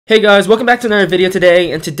Hey guys, welcome back to another video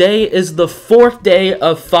today, and today is the 4th day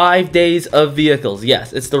of 5 days of vehicles.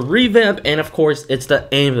 Yes, it's the revamp, and of course, it's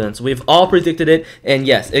the ambulance. We've all predicted it, and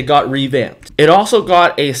yes, it got revamped. It also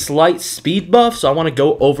got a slight speed buff, so I want to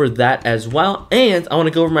go over that as well, and I want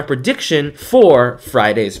to go over my prediction for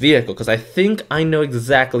Friday's vehicle, because I think I know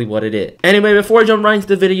exactly what it is. Anyway, before I jump right into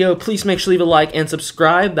the video, please make sure to leave a like and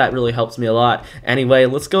subscribe. That really helps me a lot. Anyway,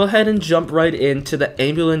 let's go ahead and jump right into the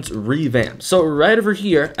ambulance revamp. So right over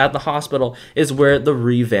here, at the hospital is where the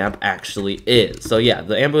revamp actually is. So yeah,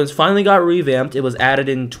 the ambulance finally got revamped. It was added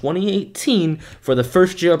in 2018 for the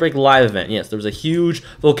first Jailbreak live event. Yes, there was a huge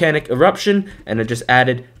volcanic eruption and it just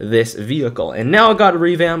added this vehicle. And now it got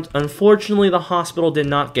revamped. Unfortunately, the hospital did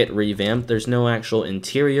not get revamped. There's no actual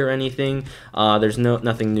interior or anything. There's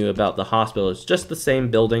nothing new about the hospital. It's just the same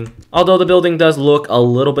building. Although the building does look a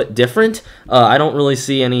little bit different, I don't really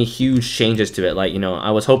see any huge changes to it. Like, you know, I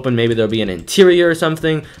was hoping maybe there'll be an interior or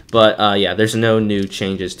something. But yeah, there's no new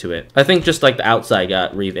changes to it. I think just like the outside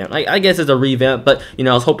got revamped. I guess it's a revamp, but you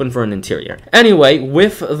know, I was hoping for an interior. Anyway,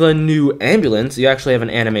 with the new ambulance, you actually have an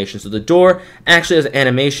animation. So the door actually has an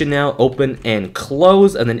animation now, open and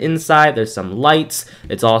close, and then inside there's some lights.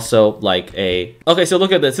 It's also like a... Okay, so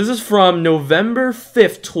look at this. This is from November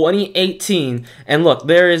 5th, 2018, and look,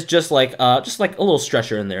 there is just like a little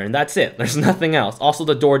stretcher in there, and that's it. There's nothing else. Also,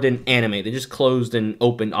 the door didn't animate. They just closed and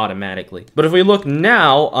opened automatically. But if we look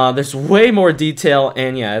now, there's way more detail,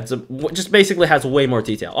 and yeah, just basically has way more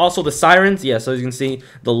detail. Also, the sirens, yeah, so as you can see,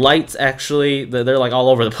 the lights actually, they're like all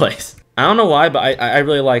over the place. I don't know why, but I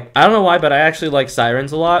really like, I don't know why, but I actually like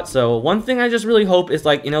sirens a lot. So one thing I just really hope is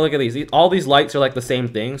like, you know, look at these. All these lights are like the same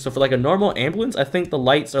thing. So for like a normal ambulance, I think the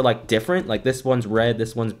lights are like different. Like this one's red,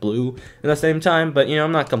 this one's blue at the same time. But you know,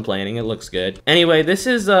 I'm not complaining. It looks good. Anyway, this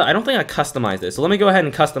is, I don't think I customized this. So let me go ahead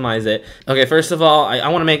and customize it. Okay, first of all, I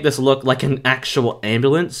want to make this look like an actual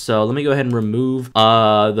ambulance. So let me go ahead and remove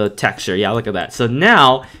the texture. Yeah, look at that. So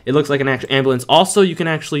now it looks like an actual ambulance. Also, you can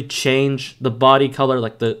actually change the body color,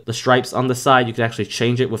 like the stripes on the side. You can actually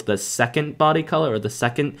change it with the second body color or the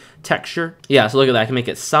second texture. Yeah, so look at that. I can make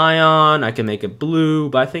it cyan, I can make it blue,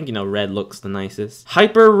 but I think, you know, red looks the nicest.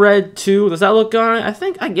 Hyper red too. Does that look alright?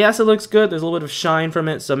 I guess it looks good. There's a little bit of shine from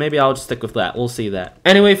it, so maybe I'll just stick with that. We'll see that.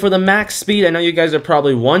 Anyway, for the max speed, I know you guys are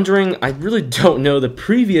probably wondering. I really don't know the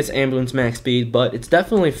previous ambulance max speed, but it's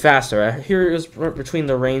definitely faster. I hear it was between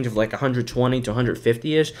the range of like 120 to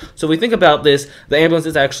 150-ish. So if we think about this, the ambulance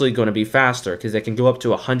is actually going to be faster because it can go up to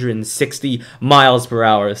 160 miles per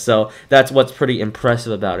hour, so that's what's pretty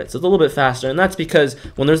impressive about it. So it's a little bit faster, and that's because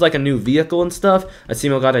when there's like a new vehicle and stuff,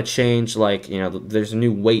 Asimo got to change, like, you know, there's a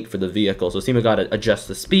new weight for the vehicle, so Asimo got to adjust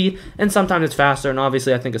the speed, and sometimes it's faster, and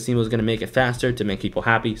obviously I think Asimo is going to make it faster to make people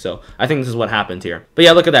happy, so I think this is what happened here. But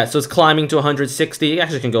yeah, look at that. So it's climbing to 160. It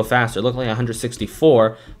actually can go faster. It looked like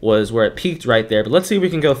 164 was where it peaked right there, but let's see if we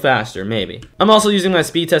can go faster, maybe. I'm also using my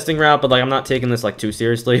speed testing route, but like I'm not taking this like too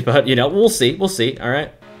seriously, but you know, we'll see, all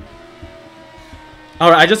right.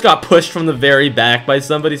 Alright, I just got pushed from the very back by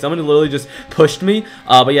somebody. Someone literally just pushed me.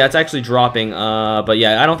 But yeah, it's actually dropping. But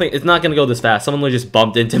yeah, I don't think it's not gonna go this fast. Someone literally just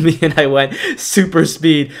bumped into me and I went super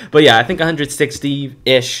speed. But yeah, I think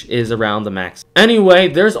 160-ish is around the max. Anyway,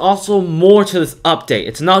 there's also more to this update.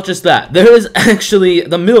 It's not just that. There is actually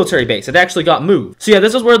the military base. It actually got moved. So yeah,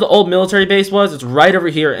 this is where the old military base was. It's right over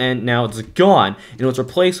here and now it's gone. And it was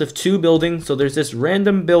replaced with 2 buildings. So there's this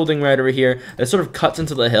random building right over here that sort of cuts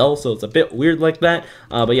into the hill. So it's a bit weird like that.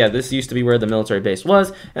 But yeah, this used to be where the military base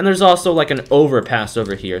was, and there's also like an overpass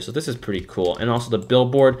over here, so this is pretty cool. And also the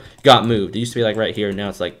billboard got moved. It used to be like right here, now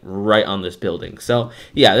it's like right on this building. So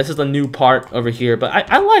yeah, this is the new part over here, but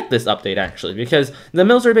I like this update actually, because the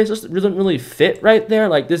military base just didn't really fit right there.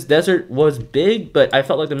 Like this desert was big, but I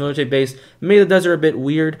felt like the military base made the desert a bit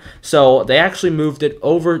weird, so they actually moved it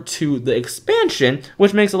over to the expansion,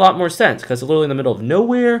 which makes a lot more sense, because it's literally in the middle of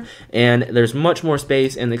nowhere, and there's much more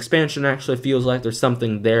space, and the expansion actually feels like there's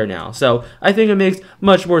something there now. So I think it makes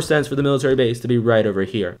much more sense for the military base to be right over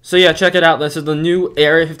here. So yeah, check it out. This is the new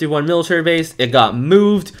Area 51 military base. It got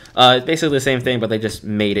moved. It's basically the same thing, but they just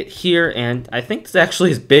made it here, and I think this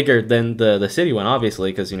actually is bigger than the city one,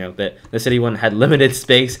 obviously, because you know the city one had limited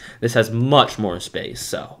space. This has much more space,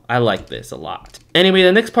 so I like this a lot. Anyway,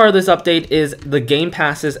 the next part of this update is the game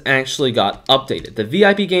passes actually got updated. The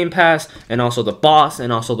VIP game pass, and also the boss,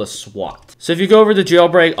 and also the SWAT. So if you go over to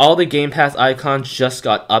Jailbreak, all the game pass icons just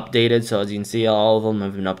got updated. So as you can see, all of them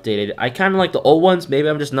have been updated. I kind of like the old ones. Maybe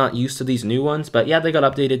I'm just not used to these new ones, but yeah, they got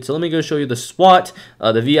updated. So let me go show you the SWAT,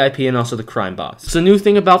 the VIP, and also the crime boss. So the new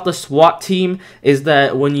thing about the SWAT team is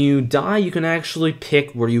that when you die, you can actually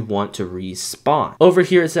pick where you want to respawn. Over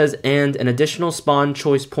here it says, and an additional spawn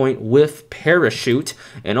choice point with parachute. parachute.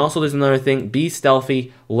 And also there's another thing, be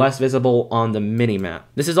stealthy, less visible on the minimap.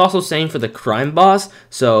 This is also same for the crime boss,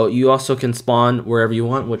 so you also can spawn wherever you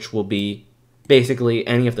want, which will be basically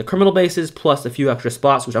any of the criminal bases plus a few extra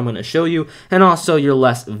spots, which I'm going to show you, and also you're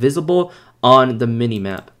less visible on the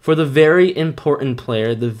minimap. For the very important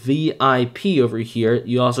player, the VIP over here,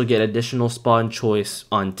 you also get additional spawn choice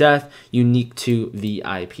on death, unique to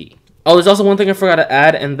VIP. Oh, there's also one thing I forgot to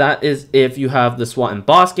add, and that is if you have the SWAT and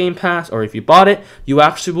Boss Game Pass, or if you bought it, you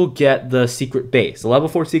actually will get the secret base, the level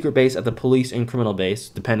 4 secret base at the police and criminal base,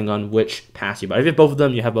 depending on which pass you buy. If you have both of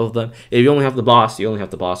them, you have both of them. If you only have the boss, you only have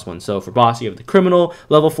the boss one. So for boss, you have the criminal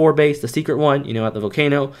level 4 base, the secret one, you know, at the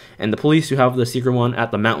volcano, and the police, you have the secret one at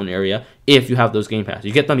the mountain area. If you have those Game Pass,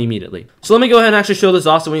 you get them immediately. So let me go ahead and actually show this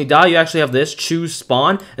off. So when you die, you actually have this, choose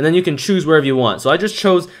spawn, and then you can choose wherever you want. So I just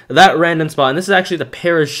chose that random spot, and this is actually the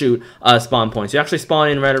parachute spawn point. So you actually spawn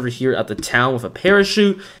in right over here at the town with a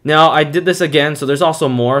parachute. Now I did this again, so there's also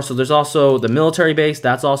more. So there's also the military base,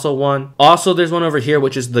 that's also one. Also there's one over here,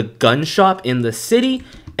 which is the gun shop in the city.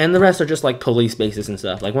 And the rest are just like police bases and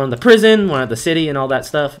stuff. Like one at the prison, one at the city, and all that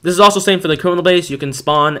stuff. This is also same for the criminal base. You can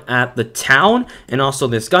spawn at the town and also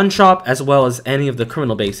this gun shop, as well as any of the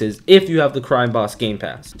criminal bases if you have the crime boss game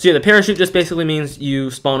pass. So yeah, the parachute just basically means you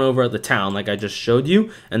spawn over at the town like I just showed you,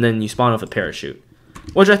 and then you spawn with a parachute,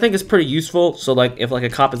 which I think is pretty useful. So like if like a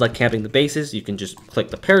cop is like camping the bases, you can just click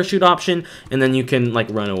the parachute option and then you can like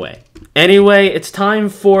run away. Anyway, it's time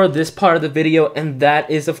for this part of the video, and that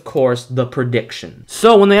is of course the prediction.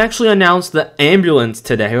 So when they actually announced the ambulance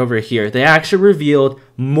today over here, they actually revealed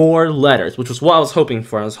more letters, which was what I was hoping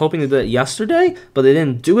for. I was hoping to do it yesterday, but they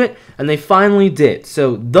didn't do it, and they finally did.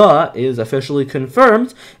 So the is officially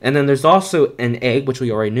confirmed, and then there's also an egg, which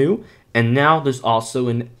we already knew. And now there's also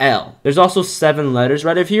an L. There's also 7 letters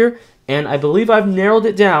right over here, and I believe I've narrowed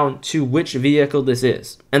it down to which vehicle this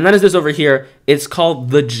is. And that is this over here. It's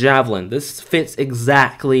called the Javelin. This fits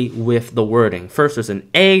exactly with the wording. First there's an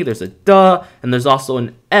A, there's a duh, and there's also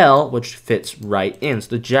an L, which fits right in.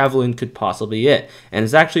 So the Javelin could possibly be it. And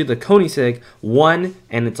it's actually the Koenigsegg 1,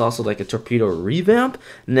 and it's also like a torpedo revamp.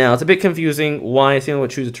 Now, it's a bit confusing why someone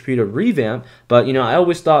would choose a torpedo revamp, but you know, I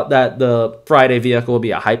always thought that the Friday vehicle would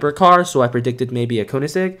be a hypercar, so I predicted maybe a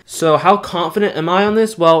Koenigsegg. So how confident am I on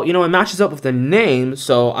this? Well, you know, it matches up with the name,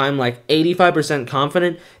 so I'm like 85%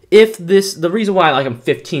 confident. If this, the reason why like I'm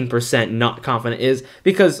 15% not confident is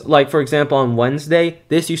because, like, for example, on Wednesday,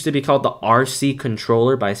 this used to be called the RC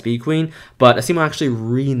Controller by Speed Queen, but Asimo actually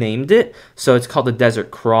renamed it, so it's called the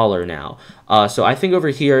Desert Crawler now. So I think over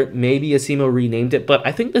here, maybe Asimo renamed it, but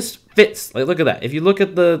I think this fits. Like, look at that. If you look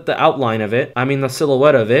at the outline of it, I mean the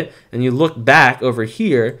silhouette of it, and you look back over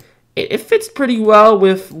here, it fits pretty well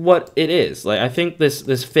with what it is. Like, I think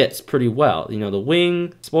this fits pretty well. You know, the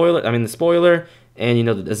wing, spoiler, I mean the spoiler, and you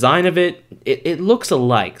know, the design of it, it looks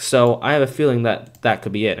alike. So I have a feeling that that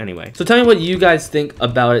could be it anyway. So tell me what you guys think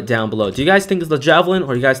about it down below. Do you guys think it's the Javelin,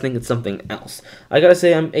 or do you guys think it's something else? I gotta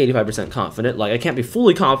say I'm 85% confident. Like, I can't be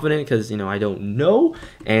fully confident because, you know, I don't know.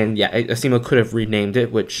 And yeah, Asimo could have renamed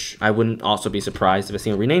it, which I wouldn't also be surprised if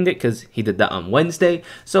Asimo renamed it because he did that on Wednesday.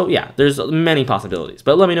 So yeah, there's many possibilities.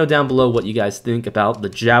 But let me know down below what you guys think about the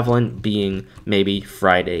Javelin being maybe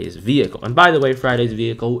Friday's vehicle. And by the way, Friday's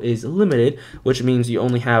vehicle is limited, which means you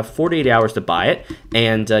only have 48 hours to buy it,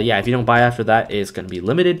 and yeah, if you don't buy after that, it's going to be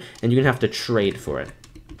limited, and you're going to have to trade for it.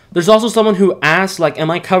 There's also someone who asked, like,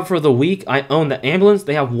 am I covered for the week? I own the ambulance.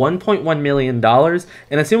 They have $1.1 million. And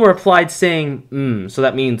Asimo replied saying, so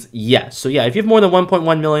that means yes. So yeah, if you have more than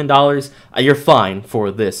 $1.1 million, you're fine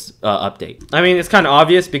for this update. I mean, it's kind of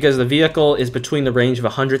obvious because the vehicle is between the range of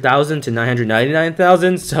 100,000 to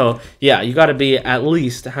 999,000. So yeah, you got to be at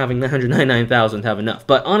least having 999,000 to have enough.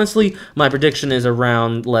 But honestly, my prediction is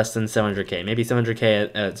around less than 700K, maybe 700K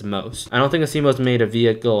at its most. I don't think Asimo's made a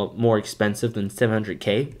vehicle more expensive than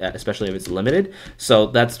 700K. Especially if it's limited, so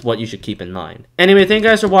that's what you should keep in mind. Anyway, thank you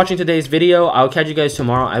guys for watching today's video. I'll catch you guys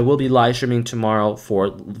tomorrow. I will be live streaming tomorrow for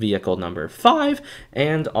vehicle number 5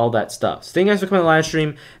 and all that stuff. So thank you guys for coming to the live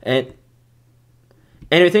stream, and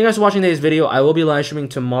anyway, thank you guys for watching today's video. I will be live streaming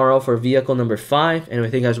tomorrow for vehicle number 5. Anyway,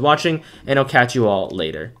 thank you guys for watching, and I'll catch you all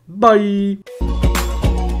later. Bye.